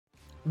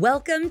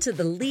Welcome to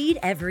the Lead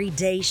Every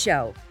Day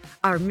show.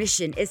 Our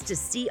mission is to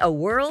see a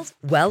world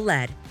well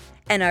led.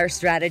 And our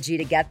strategy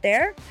to get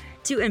there?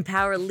 To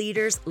empower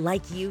leaders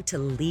like you to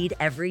lead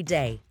every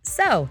day.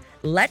 So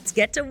let's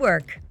get to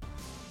work.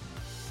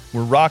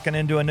 We're rocking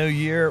into a new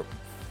year. A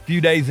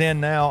few days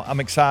in now. I'm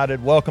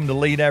excited. Welcome to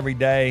Lead Every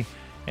Day.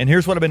 And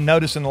here's what I've been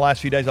noticing the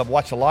last few days. I've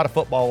watched a lot of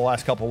football the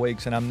last couple of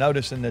weeks, and I'm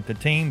noticing that the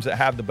teams that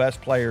have the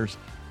best players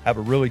have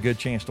a really good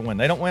chance to win.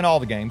 They don't win all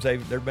the games. There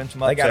have been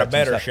some upsets. They got a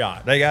better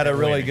shot. They got a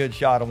really good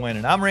shot of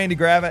winning. I'm Randy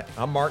Gravitt.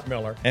 I'm Mark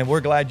Miller. And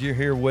we're glad you're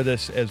here with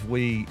us as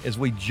we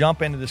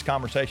jump into this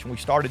conversation. We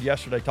started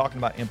yesterday talking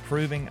about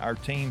improving our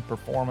team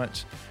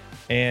performance.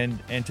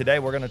 And today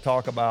we're going to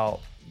talk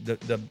about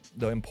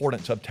the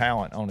importance of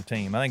talent on a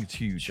team. I think it's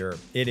huge. Sure,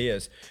 it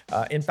is.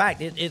 In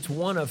fact, it's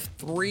one of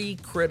three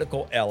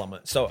critical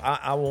elements. So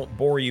I won't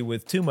bore you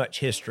with too much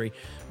history,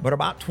 but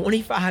about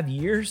 25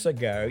 years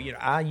ago,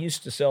 I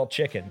used to sell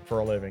chicken for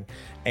a living,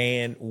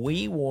 and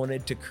we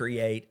wanted to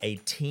create a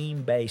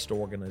team-based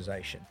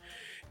organization.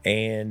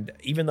 And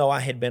even though I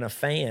had been a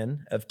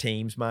fan of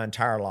teams my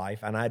entire life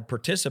and I'd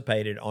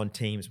participated on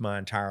teams my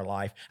entire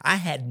life, I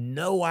had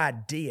no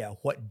idea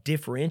what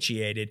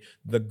differentiated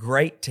the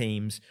great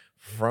teams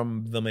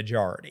from the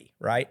majority,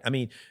 right? I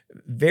mean,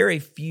 very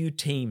few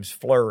teams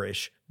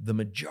flourish, the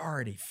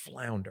majority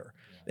flounder.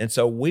 And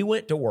so we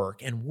went to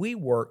work, and we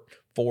worked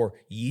for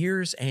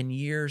years and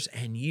years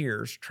and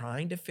years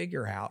trying to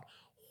figure out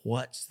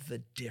what's the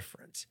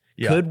difference.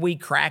 Yeah. Could we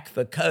crack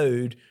the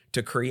code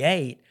to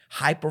create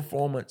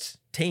high-performance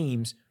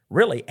teams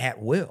really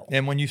at will?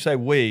 And when you say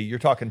we, you're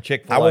talking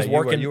Chick-fil-A. I was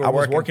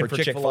working for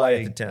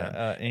Chick-fil-A at the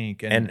time.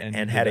 Inc.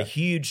 And had a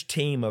huge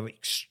team of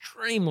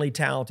extremely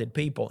talented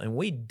people, and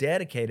we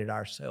dedicated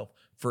ourselves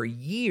for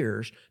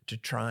years to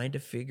trying to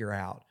figure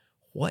out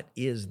what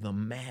is the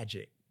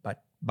magic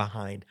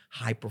behind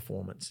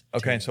high-performance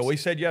Okay, teams. so we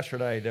said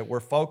yesterday that we're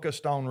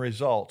focused on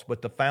results,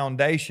 but the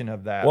foundation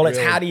of that it's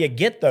how do you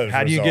get those results?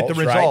 How do you get the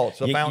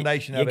results? Right? The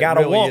foundation of it You got to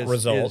really want is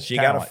results. You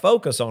talent. got to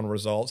focus on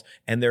results,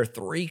 and there are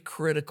three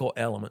critical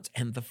elements,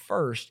 and the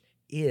first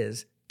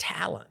is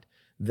talent.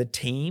 The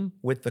team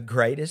with the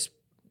greatest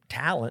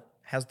talent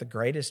has the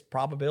greatest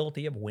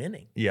probability of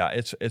winning. Yeah,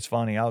 it's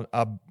funny.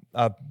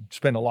 I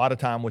spend a lot of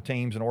time with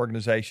teams and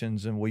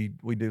organizations, and we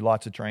do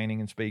lots of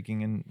training and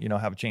speaking, and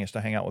have a chance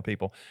to hang out with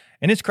people.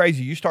 And it's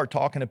crazy. You start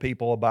talking to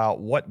people about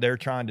what they're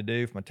trying to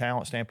do from a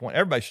talent standpoint.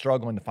 Everybody's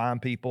struggling to find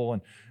people,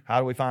 and how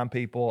do we find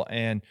people?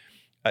 And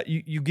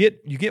you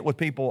get with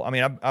people. I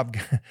mean,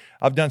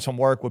 I've done some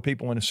work with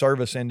people in the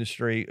service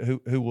industry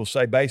who will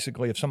say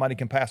basically, if somebody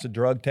can pass a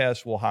drug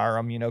test, we'll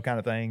hire them, kind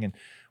of thing. And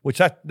which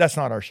that's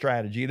not our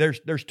strategy.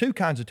 There's two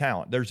kinds of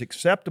talent. There's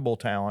acceptable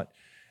talent,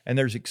 and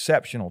there's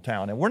exceptional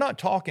talent. And we're not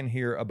talking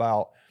here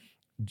about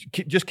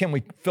just can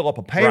we fill up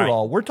a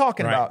payroll. Right. We're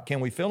talking about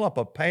can we fill up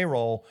a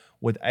payroll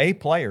with A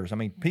players. I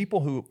mean, people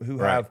who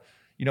have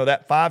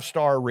that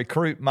 5-star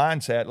recruit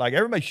mindset. Like,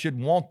 everybody should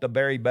want the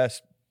very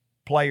best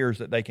players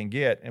that they can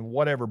get in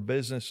whatever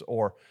business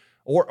or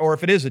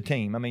if it is a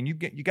team. I mean, you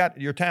got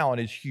your talent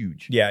is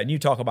huge. Yeah, and you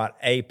talk about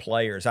A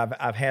players.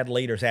 I've had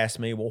leaders ask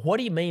me, well, what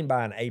do you mean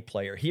by an A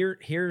player?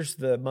 Here's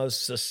the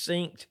most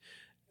succinct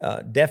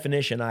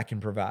definition I can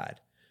provide.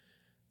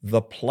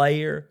 The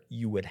player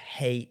you would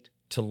hate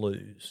to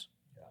lose.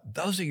 Yeah.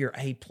 Those are your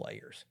A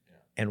players. Yeah.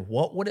 And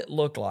what would it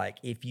look like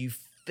if you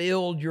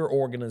filled your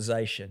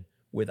organization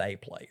with A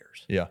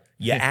players? Yeah.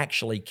 You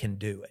actually can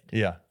do it.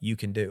 Yeah. You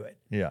can do it.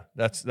 Yeah.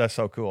 That's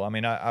so cool. I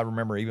mean, I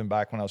remember even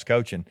back when I was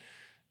coaching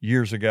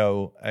years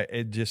ago,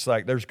 it just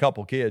like there's a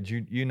couple kids,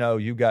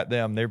 you got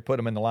them, they put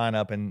them in the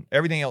lineup, and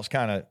everything else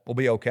kind of will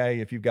be okay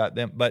if you've got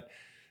them. But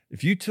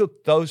if you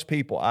took those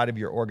people out of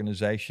your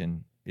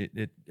organization,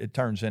 it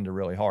turns into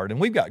really hard. And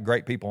we've got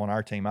great people on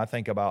our team. I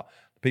think about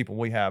the people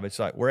we have. It's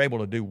like we're able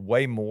to do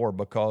way more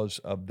because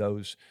of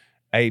those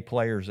A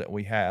players that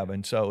we have.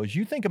 And so as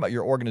you think about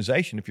your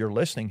organization, if you're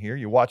listening here,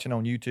 you're watching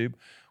on YouTube,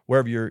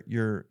 wherever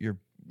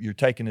you're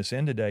taking this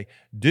in today,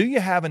 do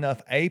you have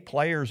enough A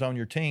players on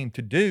your team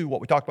to do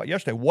what we talked about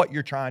yesterday, what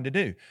you're trying to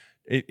do?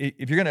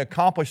 If you're going to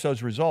accomplish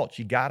those results,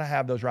 you got to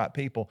have those right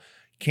people.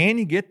 Can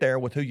you get there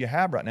with who you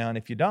have right now? And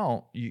if you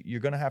don't, you're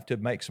going to have to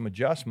make some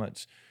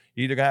adjustments.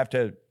 You're either going to have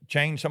to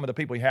change some of the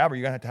people you have, or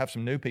you're going to have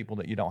some new people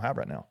that you don't have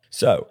right now.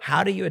 So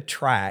how do you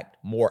attract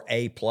more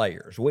A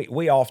players?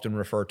 We often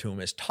refer to them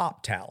as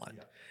top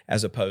talent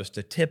as opposed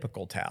to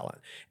typical talent.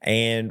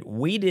 And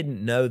we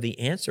didn't know the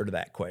answer to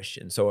that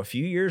question. So a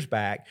few years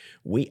back,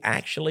 we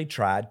actually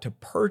tried to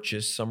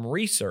purchase some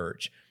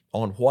research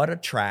on what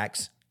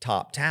attracts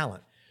top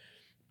talent.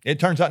 It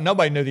turns out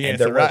nobody knew the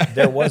answer, right?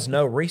 There was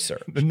no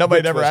research.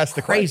 Nobody ever asked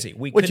the question.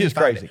 Which is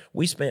crazy.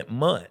 We spent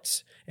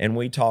months, and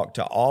we talked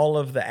to all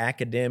of the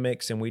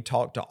academics, and we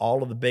talked to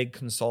all of the big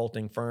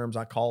consulting firms.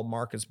 I called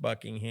Marcus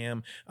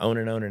Buckingham, on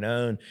and on and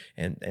on,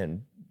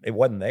 and it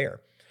wasn't there.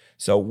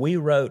 So we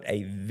wrote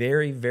a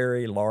very,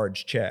 very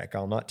large check.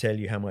 I'll not tell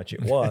you how much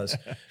it was,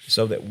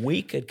 so that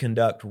we could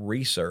conduct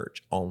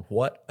research on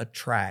what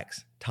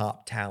attracts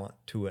top talent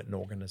to an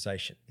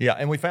organization. Yeah,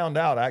 and we found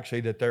out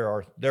actually that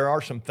there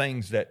are some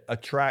things that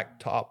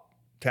attract top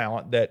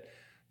talent that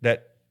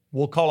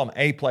we'll call them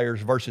A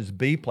players versus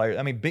B players.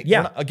 I mean,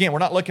 we're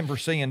not looking for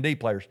C and D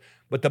players,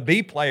 but the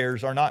B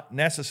players are not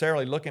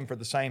necessarily looking for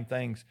the same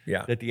things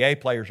that the A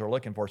players are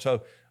looking for.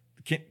 So,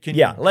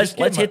 let's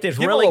hit this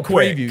really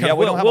quick. Yeah,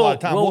 we don't have a lot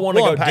of time. We'll want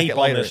to go deep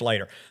on this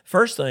later.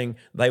 First thing,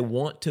 they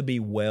want to be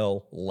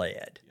well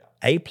led.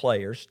 A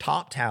players,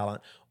 top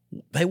talent,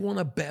 they want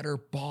a better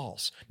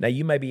boss. Now,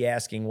 you may be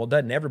asking, well,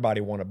 doesn't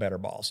everybody want a better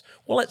boss?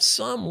 Well, at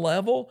some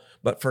level,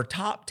 but for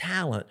top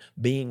talent,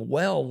 being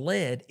well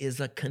led is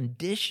a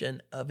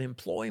condition of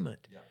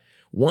employment. Yeah.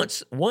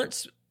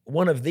 Once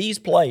one of these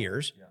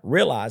players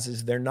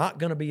realizes they're not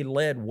going to be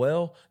led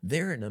well,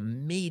 they're an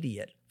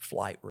immediate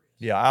flight risk.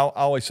 Yeah, I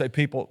always say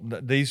people,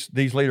 these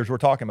leaders we're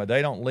talking about,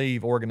 they don't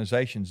leave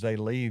organizations, they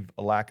leave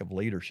a lack of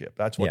leadership.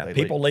 That's what they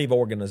people leave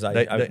organizations.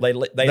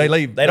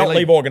 They don't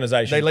leave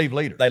organizations. They leave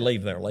leaders. They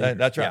leave their leaders.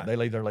 That's right. Yeah. They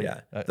leave their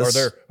leader.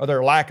 Yeah. Or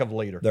their lack of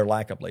leader. Their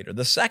lack of leader.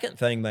 The second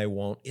thing they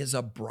want is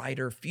a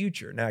brighter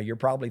future. Now, you're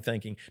probably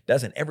thinking,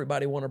 doesn't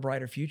everybody want a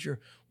brighter future?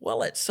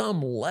 Well, at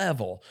some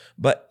level,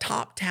 but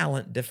top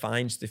talent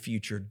defines the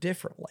future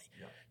differently.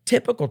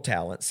 Typical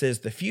talent says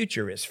the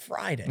future is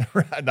Friday.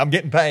 Right. I'm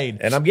getting paid.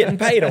 And I'm getting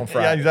paid on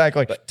Friday. Yeah,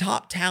 exactly. But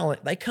top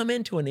talent, they come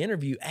into an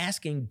interview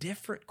asking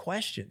different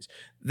questions.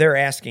 They're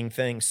asking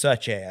things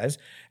such as,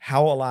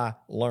 how will I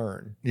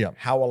learn? Yeah.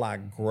 How will I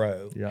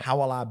grow? Yeah. How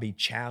will I be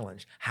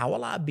challenged? How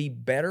will I be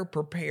better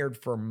prepared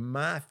for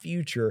my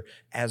future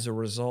as a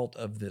result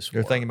of this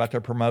They're work? thinking about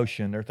their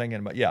promotion. They're thinking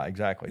about,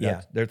 exactly.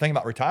 Yeah. They're thinking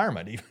about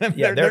retirement even.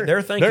 Yeah,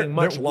 they're thinking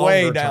much longer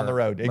way term, down the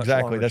road.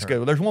 Exactly. That's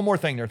good. There's one more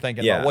thing they're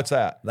thinking about. What's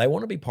that? They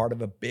want to be part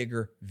of a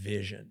bigger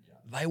vision.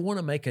 They want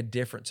to make a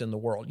difference in the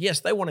world.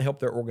 Yes, they want to help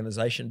their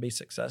organization be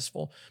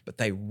successful, but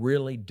they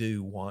really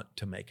do want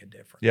to make a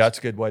difference. Yeah, that's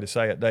a good way to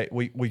say it.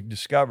 We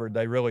discovered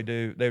they really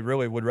do. They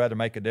really would rather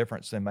make a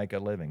difference than make a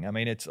living. I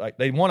mean, it's like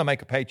they want to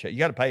make a paycheck. You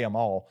got to pay them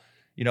all,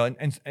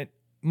 and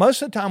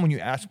most of the time when you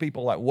ask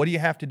people, like, what do you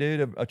have to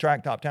do to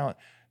attract top talent?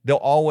 They'll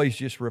always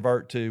just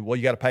revert to, well,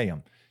 you got to pay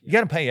them. You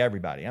got to pay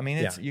everybody. I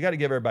mean, you got to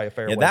give everybody a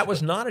fair wage. That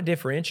was not a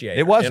differentiator.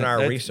 It wasn't in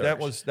our research.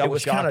 That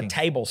was kind of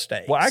table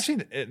stakes. Well,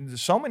 actually,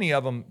 so many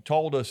of them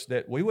told us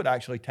that we would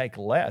actually take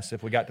less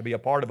if we got to be a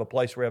part of a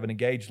place where we have an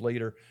engaged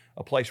leader,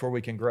 a place where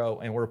we can grow,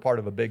 and we're a part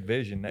of a big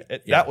vision.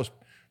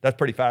 That's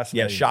pretty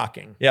fascinating. Yeah,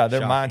 shocking. Yeah, their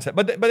mindset,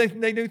 but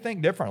they do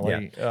think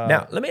differently. Yeah.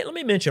 Now, let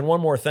me mention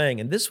one more thing,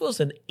 and this was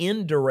an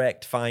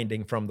indirect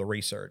finding from the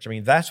research. I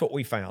mean, that's what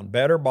we found: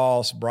 better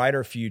boss,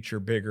 brighter future,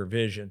 bigger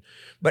vision.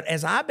 But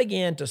as I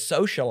began to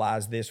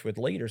socialize this with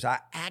leaders, I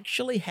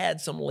actually had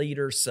some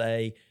leaders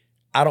say,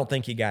 "I don't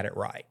think you got it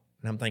right."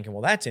 And I'm thinking,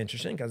 well, that's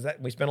interesting because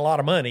we spend a lot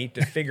of money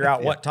to figure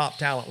out what top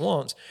talent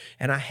wants.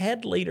 And I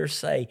had leaders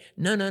say,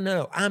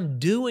 no, I'm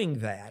doing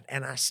that,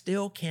 and I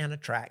still can't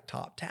attract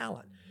top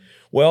talent.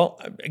 Well,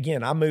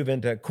 again, I move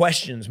into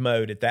questions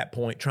mode at that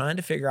point, trying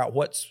to figure out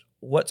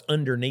what's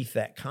underneath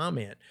that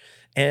comment.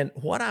 And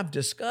what I've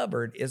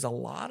discovered is a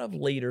lot of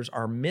leaders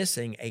are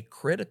missing a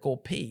critical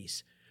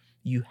piece.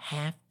 You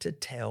have to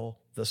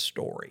tell the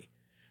story.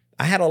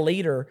 I had a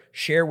leader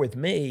share with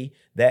me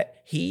that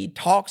he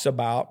talks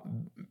about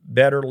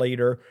better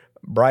leader,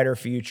 brighter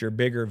future,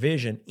 bigger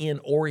vision in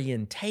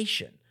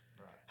orientation.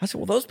 I said,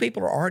 well, those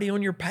people are already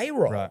on your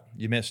payroll. Right.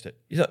 You missed it.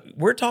 So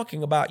we're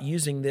talking about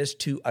using this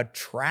to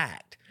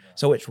attract.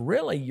 So it's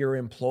really your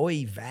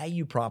employee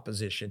value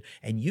proposition,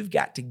 and you've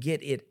got to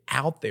get it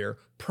out there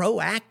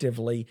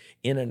proactively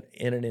in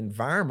an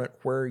environment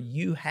where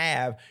you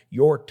have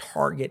your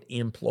target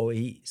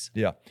employees.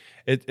 Yeah,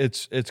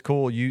 it's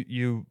cool.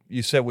 You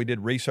said we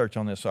did research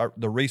on this.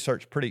 The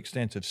research pretty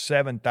extensive.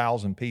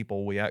 7,000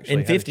 people we actually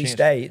in 50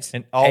 states,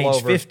 and all age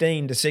over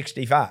 15 to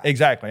 65.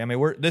 Exactly. I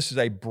mean, this is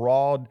a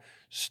broad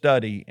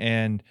study,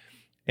 and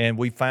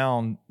we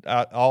found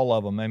out all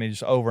of them. I mean,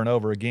 just over and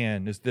over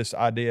again, is this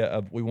idea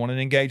of we want an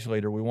engaged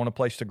leader, we want a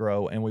place to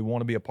grow, and we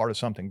want to be a part of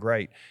something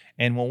great.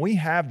 And when we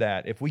have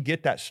that, if we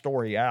get that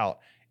story out,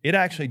 it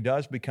actually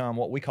does become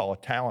what we call a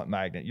talent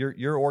magnet.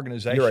 Your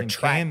organization, you're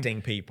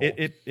attracting people.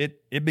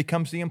 It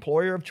becomes the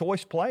employer of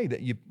choice play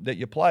that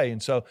you play.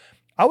 And so,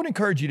 I would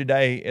encourage you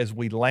today, as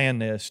we land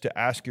this, to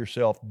ask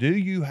yourself: do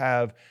you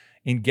have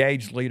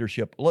engaged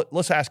leadership?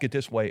 Let's ask it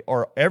this way: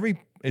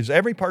 is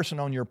every person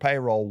on your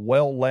payroll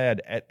well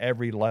led at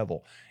every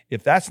level?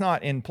 If that's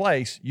not in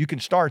place, you can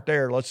start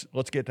there. Let's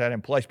get that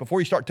in place before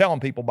you start telling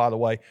people, by the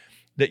way,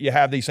 that you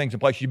have these things in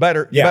place. You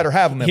better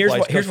have them in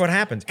place. Here's what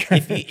happens.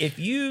 If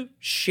you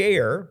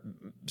share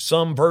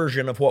some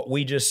version of what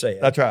we just said,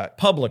 that's right,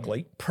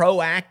 publicly,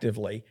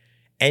 proactively,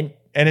 and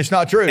it's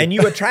not true, and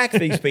you attract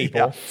these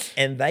people,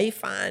 and they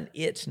find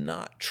it's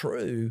not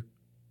true,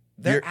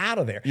 they're out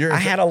of there. I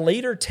had a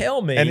leader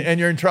tell me... And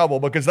you're in trouble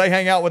because they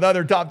hang out with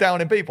other top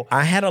talented people.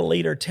 I had a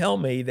leader tell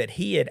me that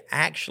he had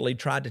actually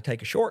tried to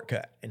take a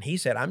shortcut. And he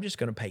said, I'm just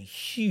going to pay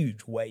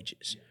huge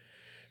wages.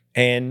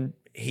 And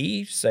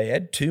he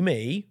said to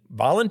me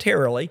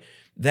voluntarily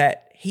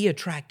that he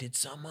attracted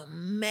some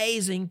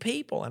amazing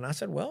people. And I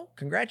said, well,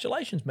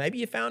 congratulations. Maybe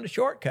you found a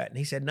shortcut. And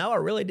he said, no, I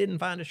really didn't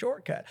find a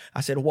shortcut. I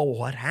said, well,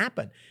 what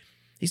happened?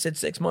 He said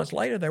 6 months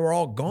later, they were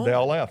all gone. They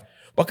all left.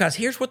 Because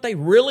here's what they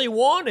really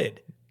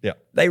wanted. Yeah.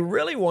 They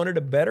really wanted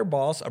a better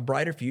boss, a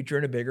brighter future,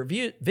 and a bigger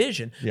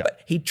vision. Yeah.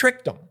 But he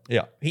tricked them.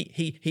 Yeah.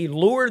 He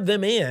lured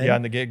them in. Yeah,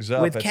 and the gig's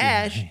up with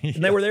cash,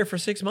 and they were there for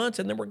 6 months,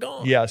 and then we're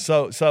gone. Yeah.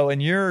 So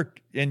in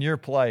your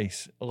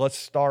place, let's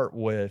start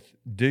with: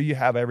 do you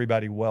have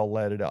everybody well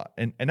led up?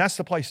 And that's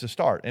the place to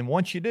start. And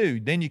once you do,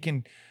 then you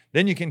can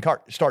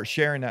start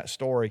sharing that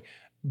story.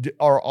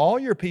 Are all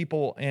your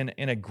people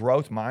in a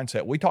growth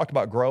mindset? We talked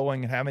about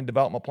growing and having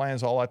development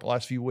plans all like the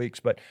last few weeks,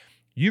 but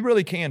you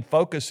really can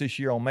focus this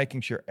year on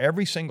making sure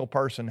every single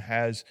person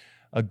has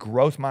a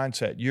growth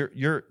mindset.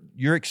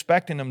 You're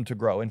expecting them to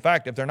grow. In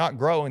fact, if they're not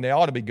growing, they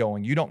ought to be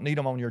going. You don't need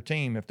them on your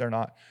team if they're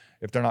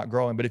not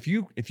growing. But if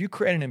you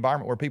create an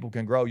environment where people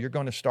can grow, you're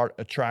going to start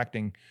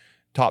attracting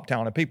top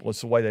talented people.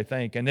 It's the way they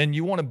think. And then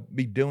you want to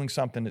be doing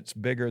something that's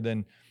bigger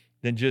than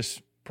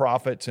just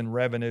profits and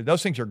revenue.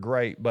 Those things are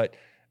great, but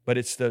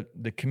it's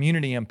the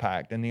community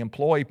impact and the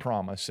employee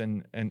promise.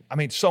 And I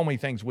mean, so many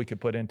things we could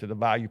put into the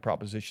value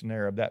proposition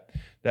there of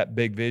that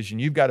big vision.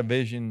 You've got a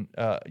vision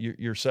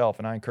yourself,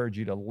 and I encourage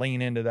you to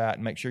lean into that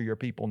and make sure your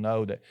people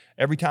know that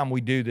every time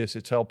we do this,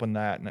 it's helping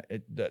that.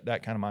 And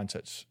that kind of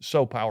mindset's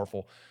so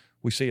powerful.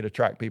 We see it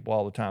attract people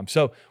all the time.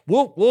 So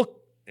we'll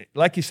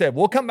like you said,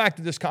 we'll come back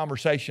to this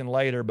conversation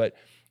later, but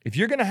if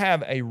you're going to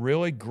have a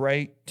really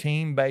great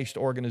team-based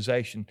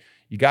organization,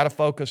 you got to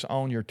focus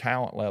on your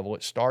talent level.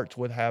 It starts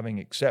with having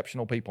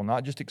exceptional people,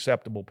 not just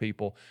acceptable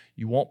people.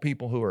 You want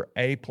people who are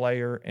A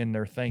player in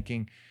their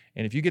thinking.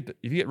 And if you get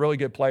really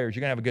good players,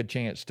 you're going to have a good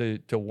chance to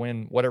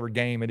win whatever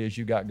game it is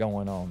you got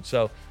going on.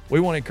 So we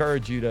want to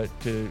encourage you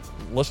to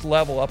let's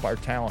level up our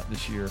talent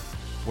this year.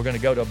 We're going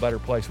to go to a better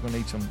place. We're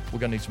going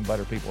to need some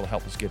better people to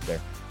help us get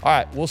there. All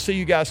right, we'll see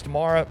you guys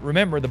tomorrow.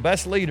 Remember, the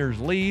best leaders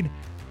lead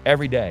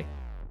every day.